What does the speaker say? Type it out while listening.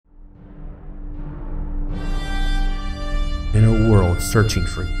searching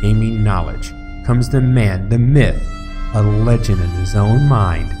for gaming knowledge comes the man, the myth, a legend in his own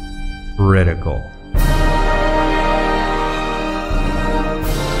mind, Critical.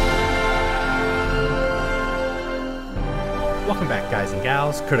 Welcome back, guys and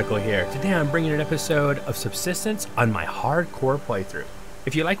gals. Critical here. Today I'm bringing an episode of Subsistence on my hardcore playthrough.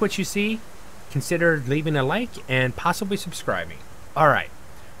 If you like what you see, consider leaving a like and possibly subscribing. Alright,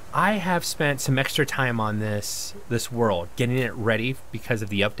 I have spent some extra time on this world, getting it ready because of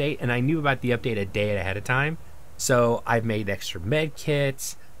the update, and I knew about the update a day ahead of time. So I've made extra med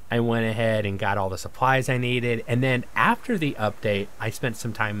kits, I went ahead and got all the supplies I needed, and then after the update, I spent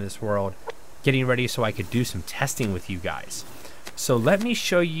some time in this world getting ready so I could do some testing with you guys. So let me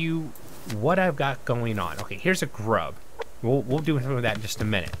show you what I've got going on. Okay, here's a grub. We'll do something with that in just a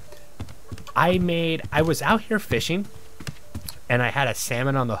minute. I was out here fishing, and I had a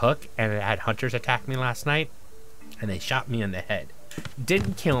salmon on the hook, and it had hunters attack me last night, and they shot me in the head.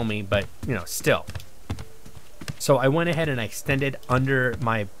 Didn't kill me, but, you know, still. So I went ahead and I extended under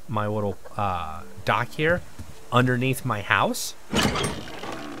my little dock here, underneath my house.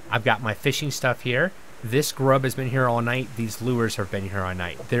 I've got my fishing stuff here. This grub has been here all night. These lures have been here all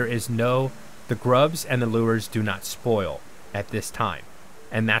night. The grubs and the lures do not spoil at this time.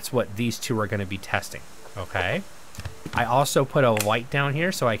 And that's what these two are going to be testing, okay? I also put a light down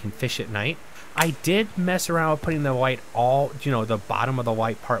here so I can fish at night. I did mess around with putting the light the bottom of the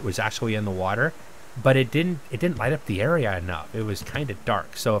light part was actually in the water, but it didn't light up the area enough. It was kind of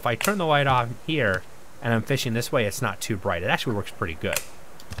dark. So if I turn the light off here and I'm fishing this way, it's not too bright. It actually works pretty good.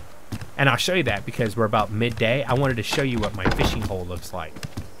 And I'll show you that because we're about midday. I wanted to show you what my fishing hole looks like.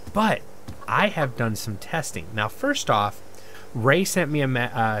 But I have done some testing. Now, first off, Ray sent me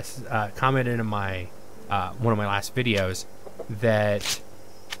a comment in my one of my last videos that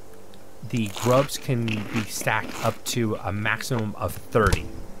the grubs can be stacked up to a maximum of 30.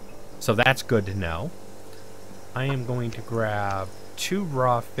 So that's good to know. I am going to grab 2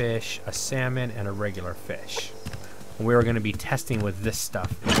 raw fish, a salmon, and a regular fish. We're going to be testing with this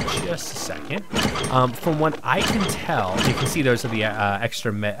stuff in just a second. From what I can tell, you can see those are the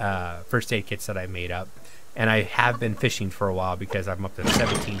extra first aid kits that I made up. And I have been fishing for a while because I'm up to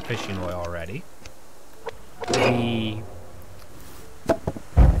 17 fishing oil already. The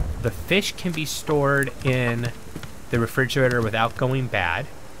fish can be stored in the refrigerator without going bad.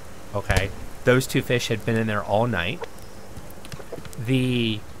 Okay, those 2 fish had been in there all night.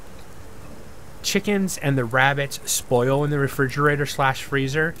 The chickens and the rabbits spoil in the refrigerator /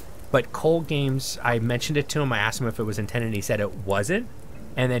 freezer, but Cold Games, I mentioned it to him. I asked him if it was intended, and he said it wasn't,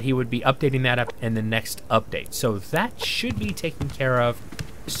 and that he would be updating that up in the next update. So that should be taken care of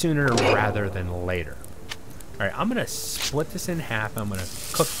sooner rather than later. All right, I'm gonna split this in half. I'm gonna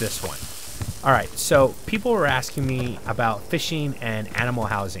cook this one. All right, so people were asking me about fishing and animal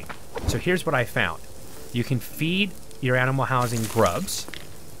housing. So here's what I found. You can feed your animal housing grubs.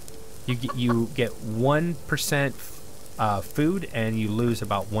 You get 1% food, and you lose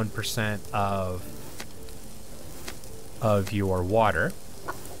about 1% of your water.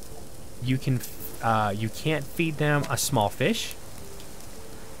 You can't feed them a small fish.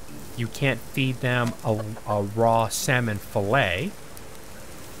 You can't feed them a raw salmon fillet.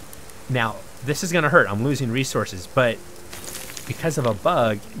 Now, this is going to hurt. I'm losing resources, but because of a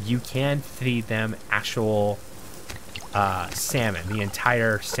bug, you can feed them actual salmon, the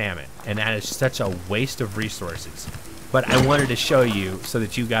entire salmon, and that is such a waste of resources. But I wanted to show you so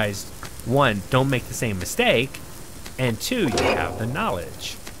that you guys, 1, don't make the same mistake, and 2, you have the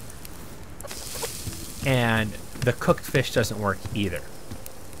knowledge. And the cooked fish doesn't work either.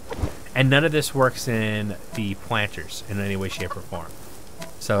 And none of this works in the planters in any way, shape, or form.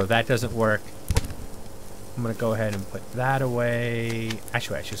 So that doesn't work. I'm going to go ahead and put that away.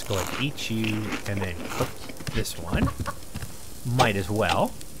 Actually, I should just go ahead and eat you and then cook this one. Might as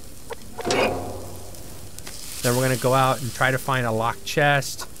well. Then we're going to go out and try to find a locked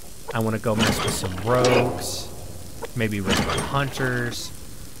chest. I want to go mess with some rogues. Maybe regular hunters.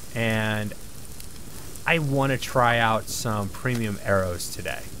 And I want to try out some premium arrows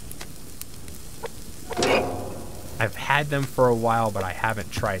today. I've had them for a while, but I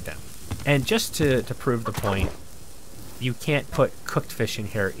haven't tried them. And just to prove the point, you can't put cooked fish in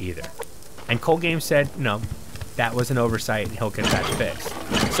here either. And Cold Game said, no, that was an oversight and he'll get that fixed.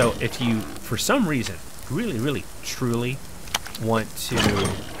 So if you, for some reason, really, really, truly want to,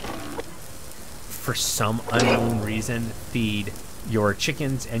 for some unknown reason, feed your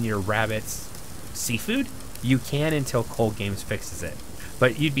chickens and your rabbits seafood, you can until Cold Games fixes it.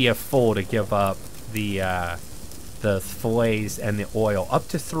 But you'd be a fool to give up the fillets and the oil, up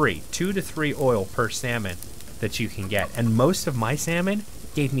to 2 to 3 oil per salmon, that you can get. And most of my salmon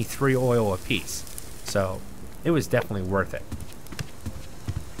gave me 3 oil apiece. So it was definitely worth it.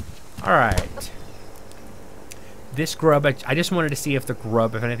 All right. This grub, I just wanted to see if the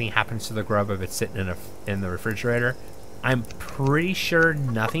grub, if anything happens to the grub, if it's sitting in the refrigerator. I'm pretty sure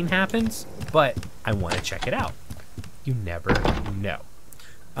nothing happens, but I want to check it out. You never know.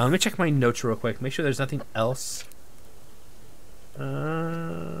 Let me check my notes real quick. Make sure there's nothing else.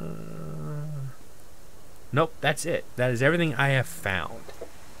 Nope, that's it. That is everything I have found.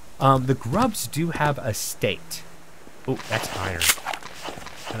 The grubs do have a state. Oh, that's iron.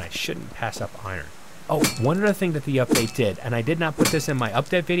 And I shouldn't pass up iron. Oh, one other thing that the update did, and I did not put this in my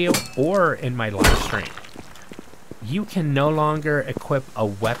update video or in my live stream. You can no longer equip a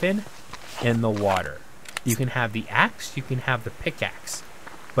weapon in the water. You can have the axe, you can have the pickaxe.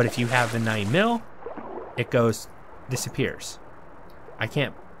 But if you have the 9mm, it disappears. I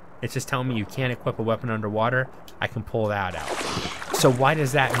can't, it's just telling me you can't equip a weapon underwater. I can pull that out. So why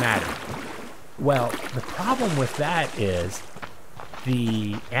does that matter? Well, the problem with that is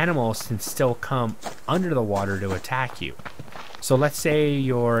the animals can still come under the water to attack you. So let's say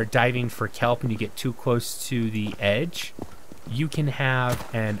you're diving for kelp and you get too close to the edge. You can have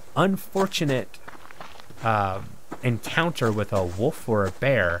an unfortunate encounter with a wolf or a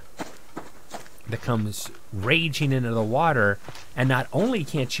bear that comes raging into the water, and not only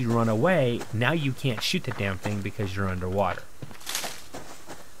can't you run away, now you can't shoot the damn thing because you're underwater.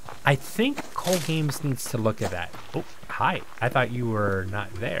 I think Cold Games needs to look at that. Oh, hi. I thought you were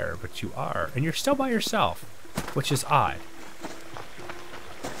not there, but you are. And you're still by yourself, which is odd.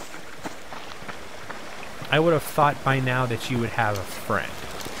 I would have thought by now that you would have a friend.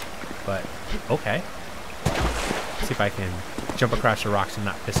 But, okay. Let's see if I can jump across the rocks and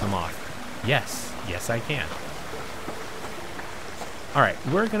not piss him off. Yes. Yes, I can. Alright,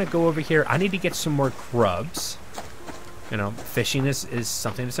 we're going to go over here. I need to get some more grubs. You know, fishing is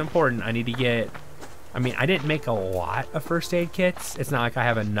something that's important. I need to get... I mean, I didn't make a lot of first aid kits. It's not like I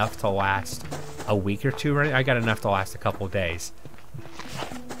have enough to last a week or two. Right? I got enough to last a couple of days.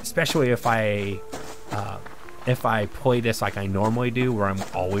 Especially if I play this like I normally do, where I'm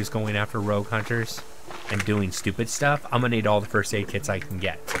always going after rogue hunters and doing stupid stuff. I'm going to need all the first aid kits I can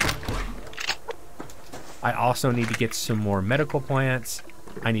get. I also need to get some more medical plants.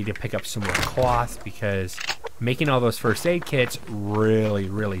 I need to pick up some more cloth because making all those first aid kits really,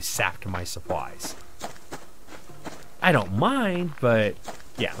 really sapped my supplies. I don't mind, but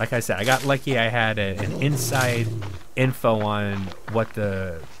yeah, like I said, I got lucky. I had an inside info on what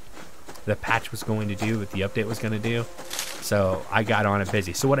the patch was going to do, what the update was going to do. So I got on it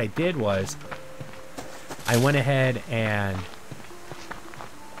busy. So what I did was I went ahead and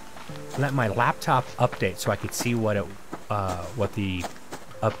let my laptop update so I could see what the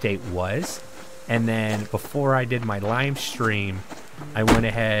update was. And then before I did my live stream, I went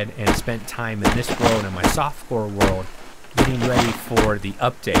ahead and spent time in this world, in my softcore world, getting ready for the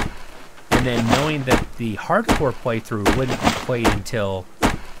update. And then knowing that the hardcore playthrough wouldn't be played until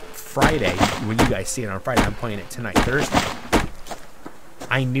Friday, when you guys see it on Friday, I'm playing it tonight, Thursday.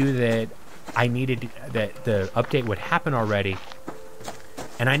 I knew that that the update would happen already,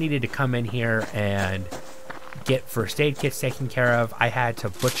 and I needed to come in here and get first aid kits taken care of. I had to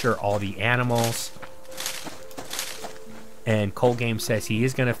butcher all the animals, and Cold Game says he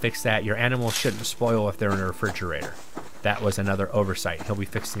is going to fix that. Your animals shouldn't spoil if they're in a refrigerator. That was another oversight. He'll be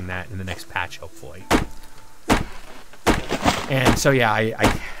fixing that in the next patch, hopefully. And so yeah,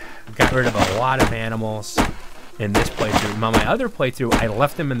 I got rid of a lot of animals in this playthrough. On my other playthrough, I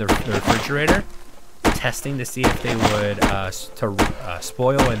left them in the refrigerator, testing to see if they would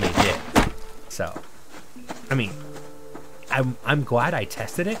spoil, and they did. So, I mean, I'm glad I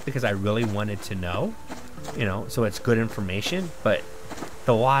tested it because I really wanted to know, you know, so it's good information. But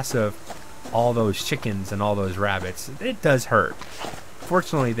the loss of all those chickens and all those rabbits, it does hurt.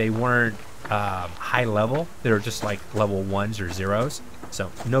 Fortunately, they weren't high level. They were just like level 1s or 0s,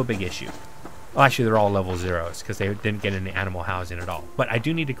 so no big issue. Well, actually, they're all level 0s because they didn't get any animal housing at all. But I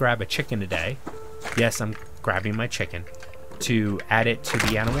do need to grab a chicken today. Yes, I'm grabbing my chicken to add it to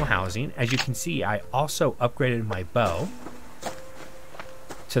the animal housing. As you can see, I also upgraded my bow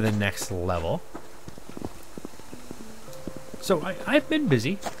to the next level. So I've been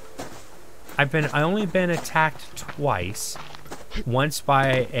busy. I only been attacked twice. Once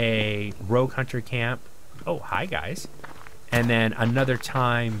by a rogue hunter camp. Oh, hi guys. And then another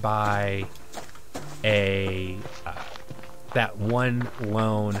time by that one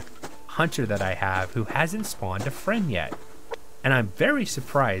lone hunter that I have who hasn't spawned a friend yet. And I'm very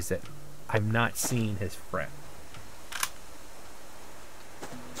surprised that I'm not seeing his friend.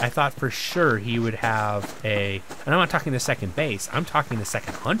 I thought for sure he would have and I'm not talking the second base, I'm talking the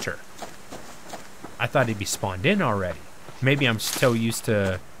second hunter. I thought he'd be spawned in already. Maybe I'm so used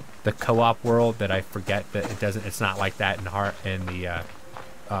to the co-op world that I forget that it's not like that in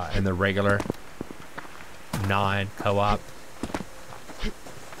the regular non-co-op.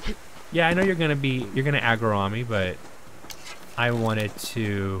 Yeah, I know you're gonna aggro on me, but I wanted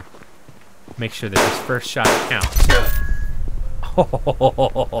to make sure that this first shot counts.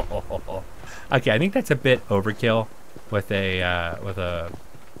 Okay, I think that's a bit overkill with a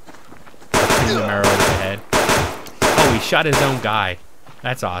premium arrow to the head. Oh, he shot his own guy.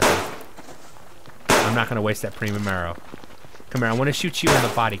 That's awesome. I'm not gonna waste that premium arrow. Come here, I want to shoot you in the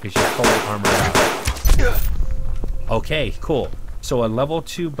body because you're fully armored up. Okay, cool. So a level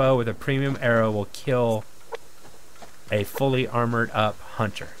 2 bow with a premium arrow will kill a fully armored up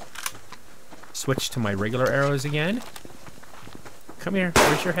hunter. Switch to my regular arrows again. Come here,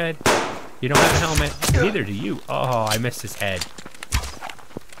 where's your head? You don't have a helmet. Neither do you. Oh, I missed his head.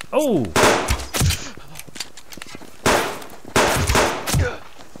 Oh!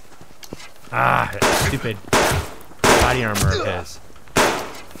 Ah, that stupid body armor of his.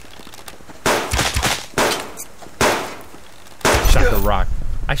 I shot the rock.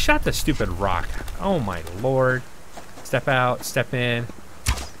 I shot the stupid rock. Oh my lord. Step out, step in,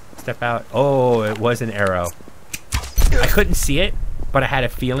 step out. Oh, it was an arrow. I couldn't see it, but I had a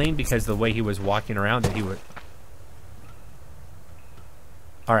feeling because the way he was walking around that he would.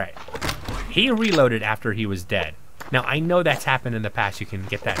 Alright. He reloaded after he was dead. Now, I know that's happened in the past. You can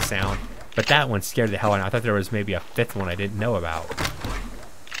get that sound. But that one scared the hell out of me. I thought there was maybe a 5th one I didn't know about.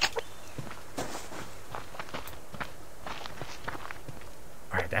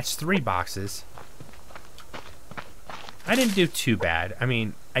 Alright, that's 3 boxes. I didn't do too bad. I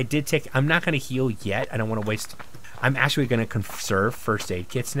mean, I did take... I'm not going to heal yet. I don't want to waste... I'm actually going to conserve first aid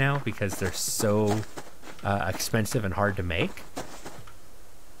kits now because they're so expensive and hard to make.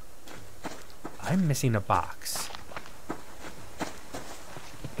 I'm missing a box.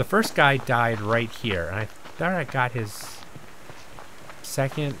 The first guy died right here, and I thought I got his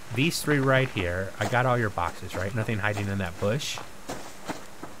second. These 3 right here. I got all your boxes, right? Nothing hiding in that bush.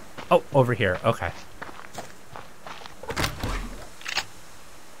 Oh, over here. Okay.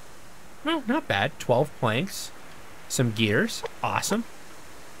 Well, not bad. 12 planks. Some gears. Awesome.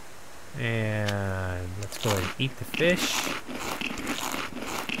 And let's go ahead and eat the fish.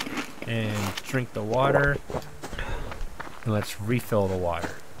 And drink the water. And let's refill the water.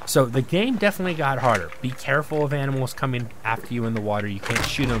 So the game definitely got harder. Be careful of animals coming after you in the water. You can't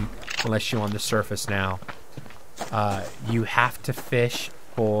shoot them unless you're on the surface now. You have to fish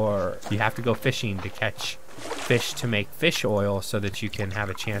you have to go fishing to catch fish to make fish oil so that you can have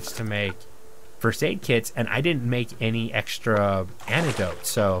a chance to make first aid kits. And I didn't make any extra antidote.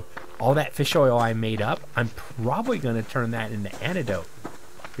 So all that fish oil I made up, I'm probably going to turn that into antidote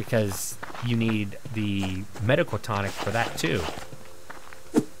because you need the medical tonic for that too.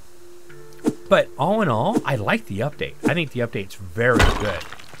 But all in all, I like the update. I think the update's very good.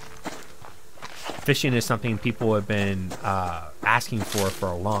 Fishing is something people have been asking for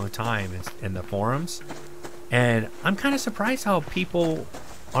a long time in the forums. And I'm kind of surprised how people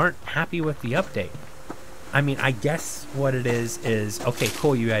aren't happy with the update. I mean, I guess what it is, okay,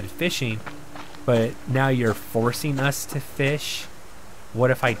 cool, you added fishing, but now you're forcing us to fish.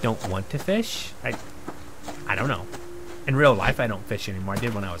 What if I don't want to fish? I don't know. In real life, I don't fish anymore. I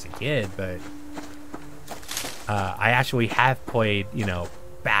did when I was a kid, but I actually have played, you know,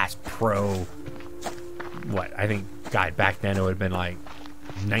 Bass Pro. What? I think, God, back then it would have been like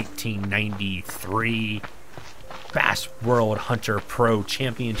 1993 Bass World Hunter Pro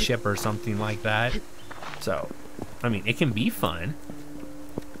Championship or something like that. So, I mean, it can be fun.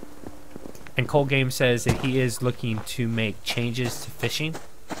 And Cold Game says that he is looking to make changes to fishing,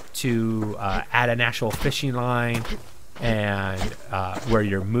 to add an actual fishing line, and where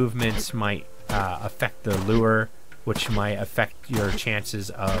your movements might affect the lure, which might affect your chances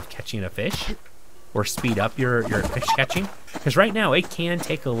of catching a fish, or speed up your fish catching. Because right now it can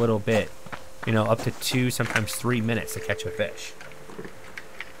take a little bit, you know, up to 2, sometimes 3 minutes to catch a fish,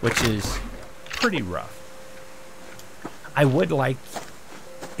 which is pretty rough. I would like,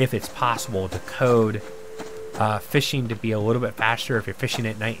 if it's possible, to code fishing to be a little bit faster if you're fishing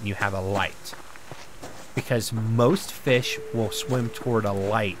at night and you have a light, because most fish will swim toward a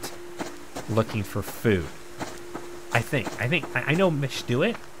light looking for food. I know fish do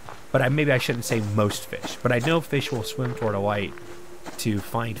it, but maybe I shouldn't say most fish, but I know fish will swim toward a light to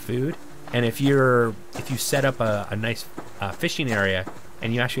find food. And if you set up a nice fishing area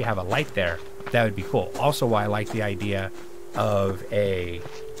and you actually have a light there, that would be cool. Also, why I like the idea of a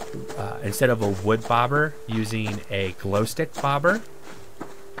instead of a wood bobber, using a glow stick bobber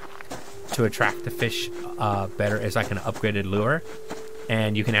to attract the fish better as like an upgraded lure.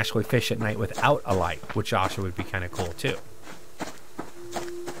 And you can actually fish at night without a light, which also would be kind of cool too.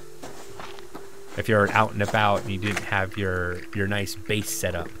 If you're out and about and you didn't have your nice base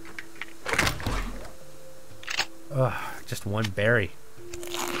set up. Ugh, just one berry.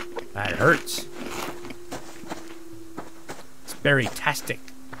 That hurts. It's berry-tastic.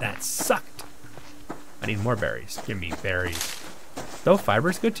 That sucked. I need more berries. Give me berries. Though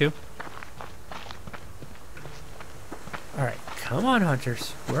fiber's good too. Alright, come on,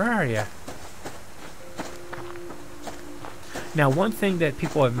 hunters. Where are you? Now, one thing that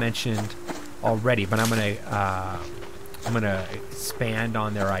people have mentioned already, but I'm gonna expand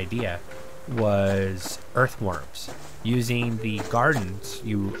on their idea, was earthworms. Using the gardens,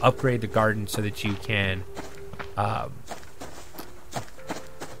 you upgrade the garden so that you can, I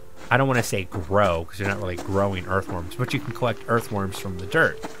don't want to say grow, because you're not really growing earthworms, but you can collect earthworms from the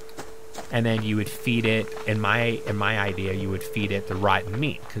dirt. And then you would feed it, in my idea, you would feed it the rotten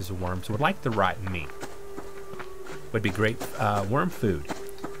meat, because the worms would like the rotten meat. Would be great worm food.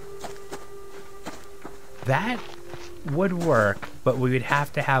 That would work, but we would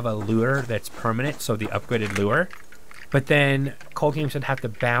have to have a lure that's permanent, so the upgraded lure. But then Cold Games would have to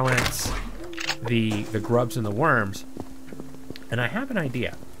balance the grubs and the worms. And I have an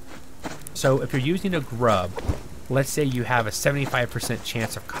idea. So if you're using a grub, let's say you have a 75%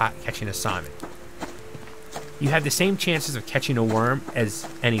 chance of catching a salmon. You have the same chances of catching a worm as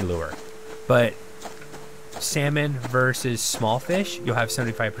any lure, but salmon versus small fish, you'll have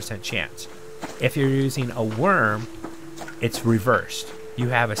 75% chance. If you're using a worm, it's reversed. You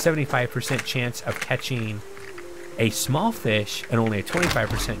have a 75% chance of catching a small fish and only a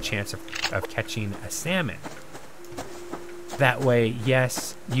 25% chance of catching a salmon. That way,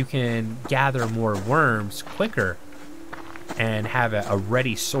 yes, you can gather more worms quicker and have a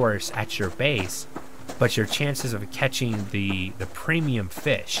ready source at your base, but your chances of catching the premium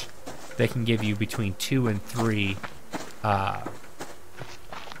fish, they can give you between 2 and 3 oh,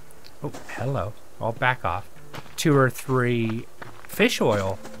 hello, I'll back off, 2 or 3 fish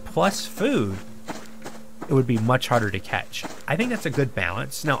oil plus food, it would be much harder to catch. I think that's a good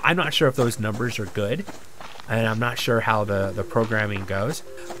balance. Now, I'm not sure if those numbers are good, and I'm not sure how the programming goes,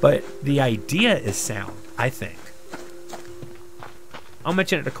 but the idea is sound, I think. I'll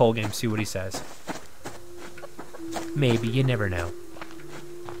mention it to Cold Game, see what he says. Maybe, you never know.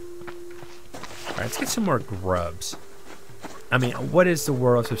 Alright, let's get some more grubs. I mean, what is the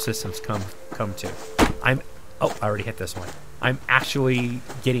world of Subsistence come to? Oh, I already hit this one. I'm actually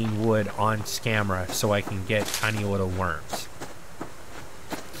getting wood on camera so I can get tiny little worms.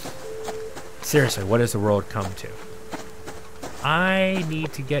 Seriously, what does the world come to? I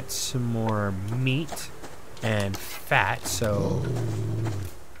need to get some more meat and fat, so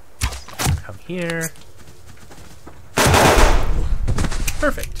come here.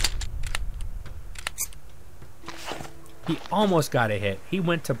 Perfect. He almost got a hit. He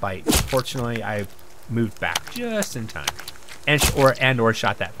went to bite. Fortunately, I moved back just in time, and or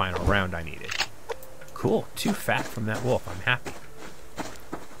shot that final round I needed. Cool. 2 fat from that wolf. I'm happy.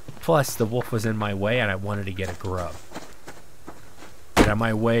 Plus, the wolf was in my way, and I wanted to get a grub. Get out of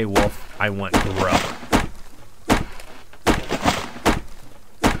my way, wolf. I want grub.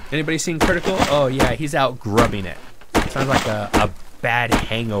 Anybody seen Critical? Oh, yeah, he's out grubbing it. Sounds like a bad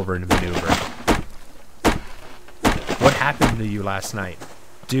hangover maneuver. What happened to you last night?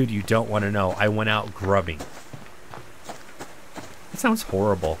 Dude, you don't want to know. I went out grubbing. It sounds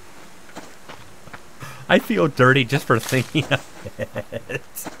horrible. I feel dirty just for thinking of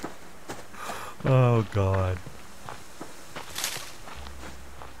it. Oh, God.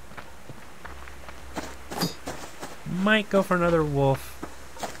 Might go for another wolf.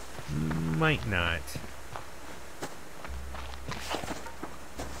 Might not.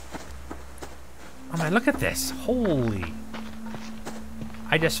 Oh man, look at this. Holy.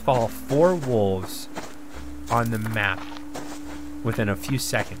 I just follow 4 wolves on the map within a few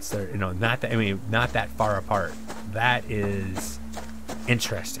seconds. They're, you know, not that far apart. That is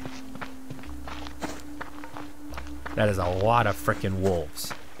interesting. That is a lot of frickin'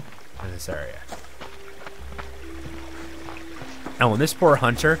 wolves in this area. Oh, and this poor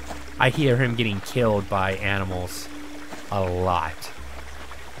hunter, I hear him getting killed by animals a lot.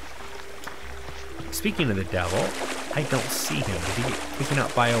 Speaking of the devil, I don't see him. Did he get taken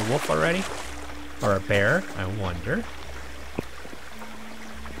out by a wolf already? Or a bear? I wonder.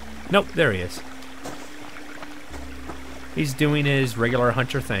 Nope, there he is. He's doing his regular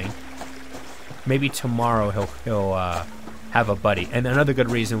hunter thing. Maybe tomorrow he'll have a buddy. And another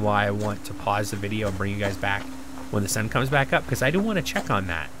good reason why I want to pause the video and bring you guys back when the sun comes back up, because I do want to check on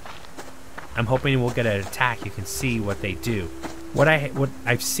that. I'm hoping we'll get an attack. You can see what they do. What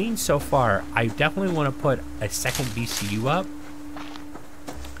I've seen so far, I definitely want to put a second BCU up.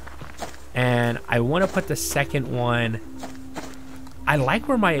 And I want to put the second one... I like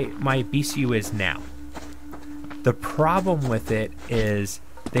where my BCU is now. The problem with it is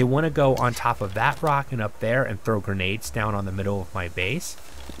they want to go on top of that rock and up there and throw grenades down on the middle of my base.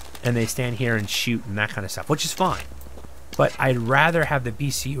 And they stand here and shoot and that kind of stuff, which is fine. But I'd rather have the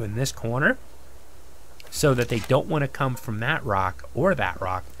BCU in this corner so that they don't want to come from that rock or that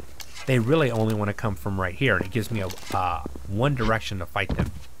rock. They really only want to come from right here. And it gives me a one direction to fight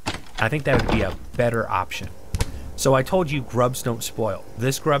them. I think that would be a better option. So I told you grubs don't spoil.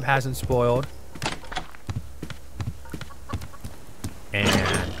 This grub hasn't spoiled.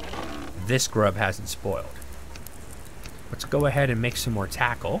 And this grub hasn't spoiled. Let's go ahead and make some more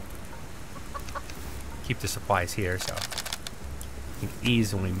tackle. Keep the supplies here so we can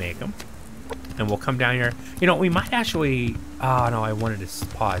easily make them. And we'll come down here. You know, we might actually... Oh, no, I wanted to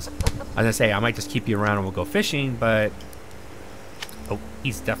pause. I was going to say, I might just keep you around and we'll go fishing, but... Oh,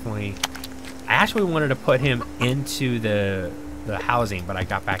 he's definitely... I actually wanted to put him into the housing, but I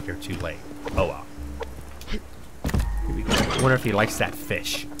got back here too late. Oh, well. Here we go. I wonder if he likes that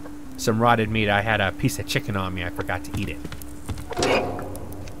fish. Some rotted meat. I had a piece of chicken on me. I forgot to eat it.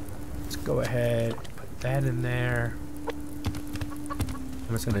 Let's go ahead, put that in there.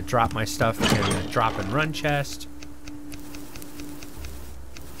 I'm just going to drop my stuff in the drop and run chest.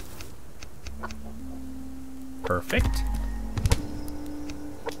 Perfect.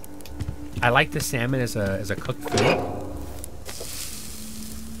 I like the salmon as a cooked food.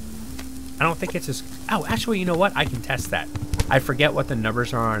 I don't think it's as... Oh, actually, you know what? I can test that. I forget what the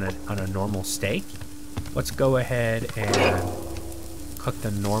numbers are on a normal steak. Let's go ahead and cook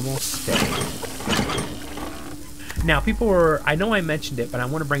the normal steak. Now, people were... I know I mentioned it, but I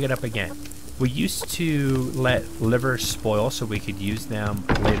want to bring it up again. We used to let livers spoil so we could use them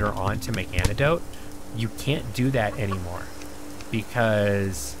later on to make antidote. You can't do that anymore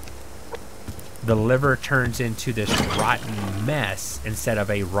because the liver turns into this rotten mess instead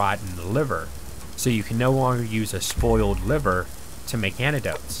of a rotten liver. So you can no longer use a spoiled liver to make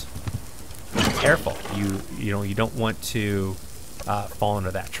antidotes. Be careful. You know, you don't want to fall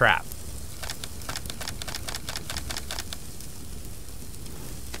into that trap.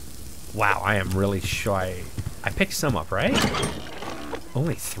 Wow, I am really shy. I picked some up, right?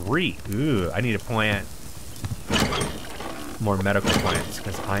 Only 3. Ooh, I need to plant more medical plants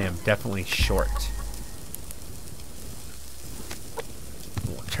because I am definitely short.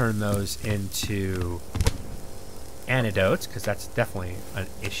 We'll turn those into antidotes because that's definitely an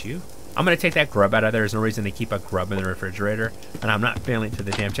issue. I'm going to take that grub out of there. There's no reason to keep a grub in the refrigerator, and I'm not failing to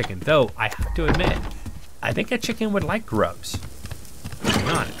the damn chicken. Though, I have to admit, I think a chicken would like grubs, to be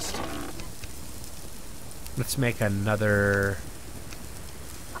honest. Let's make another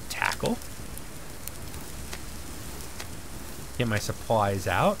tackle. Get my supplies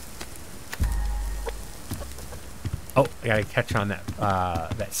out. Oh, I gotta catch on that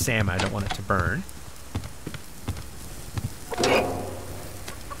that salmon. I don't want it to burn.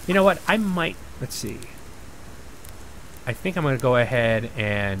 You know what? I might... Let's see. I think I'm gonna go ahead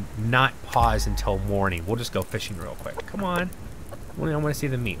and not pause until morning. We'll just go fishing real quick. Come on. I want to see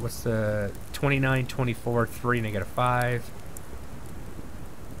the meat. What's the 29, 24, 3, -5?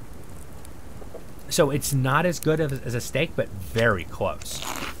 So it's not as good as a steak, but very close.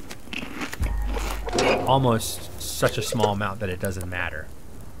 Almost such a small amount that it doesn't matter.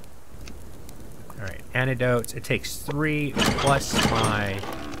 All right, antidotes. It takes 3 plus my...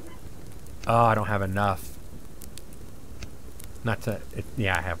 Oh, I don't have enough. Not to...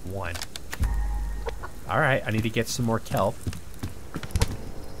 yeah, I have 1. All right, I need to get some more kelp.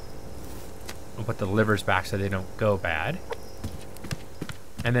 I'll put the livers back so they don't go bad.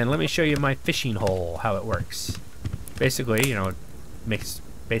 And then let me show you my fishing hole, how it works. Basically, you know, it makes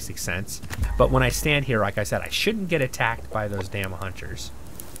basic sense. But when I stand here, like I said, I shouldn't get attacked by those damn hunters.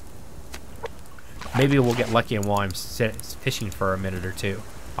 Maybe we'll get lucky and while I'm fishing for a minute or two,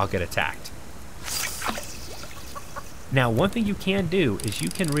 I'll get attacked. Now, one thing you can do is you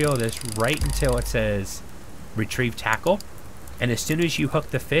can reel this right until it says retrieve tackle. And as soon as you hook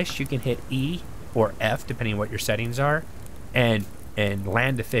the fish, you can hit E or F, depending on what your settings are, and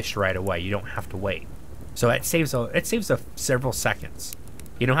land the fish right away. You don't have to wait. So it saves several seconds.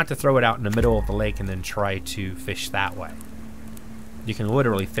 You don't have to throw it out in the middle of the lake and then try to fish that way. You can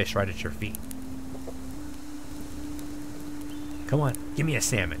literally fish right at your feet. Come on, give me a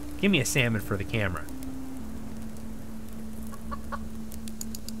salmon. Give me a salmon for the camera.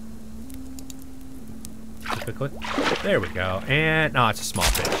 quick. There we go. And, no, it's a small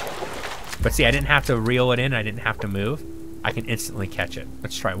fish. But see, I didn't have to reel it in. I didn't have to move. I can instantly catch it.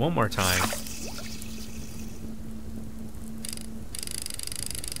 Let's try one more time.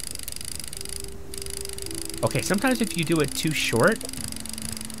 Okay, sometimes if you do it too short,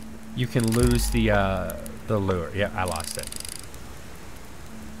 you can lose the lure. Yeah, I lost it.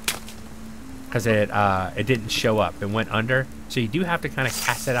 Because it didn't show up. It went under. So you do have to kind of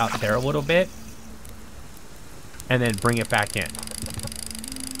cast it out there a little bit. And then bring it back in.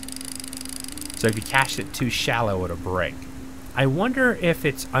 So if you cast it too shallow, it'll break. I wonder if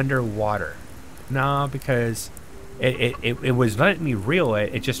it's underwater. No, because it was letting me reel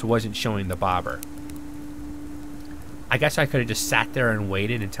it. It just wasn't showing the bobber. I guess I could have just sat there and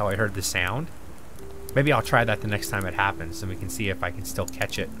waited until I heard the sound. Maybe I'll try that the next time it happens, and we can see if I can still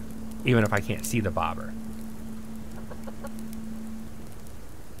catch it, even if I can't see the bobber.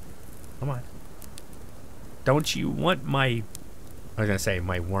 Come on. Don't you want my... I was going to say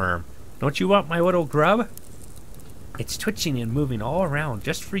my worm. Don't you want my little grub? It's twitching and moving all around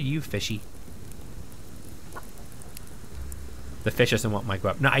just for you, fishy. The fish doesn't want my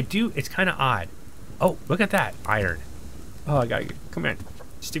grub. No, I do. It's kind of odd. Oh, look at that. Iron. Oh, I gotta get... Come here.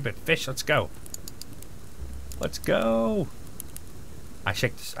 Stupid fish. Let's go. Let's go. I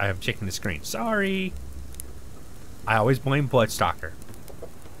am shaking the screen. Sorry. I always blame Bloodstalker.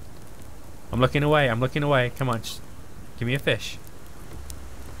 I'm looking away. I'm looking away. Come on. Just give me a fish.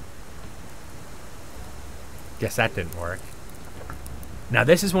 Guess that didn't work. Now,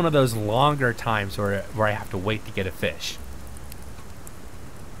 this is one of those longer times where I have to wait to get a fish.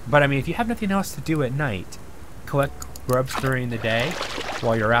 But, I mean, if you have nothing else to do at night, collect grubs during the day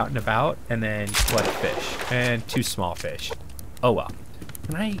while you're out and about, and then collect fish. And 2 small fish. Oh, well.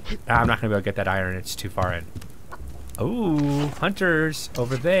 I'm not going to be able to get that iron. It's too far in. Oh, hunters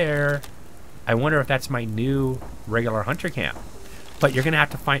over there. I wonder if that's my new regular hunter camp. But you're going to have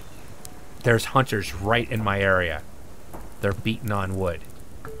to find... There's hunters right in my area. They're beating on wood.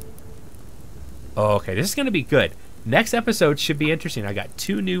 Okay, this is going to be good. Next episode should be interesting. I got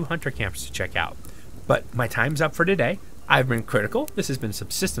 2 new hunter camps to check out. But my time's up for today. I've been Critical. This has been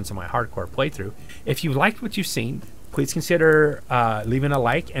Subsistence on my hardcore playthrough. If you liked what you've seen, please consider leaving a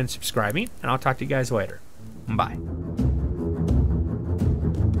like and subscribing. And I'll talk to you guys later. Bye.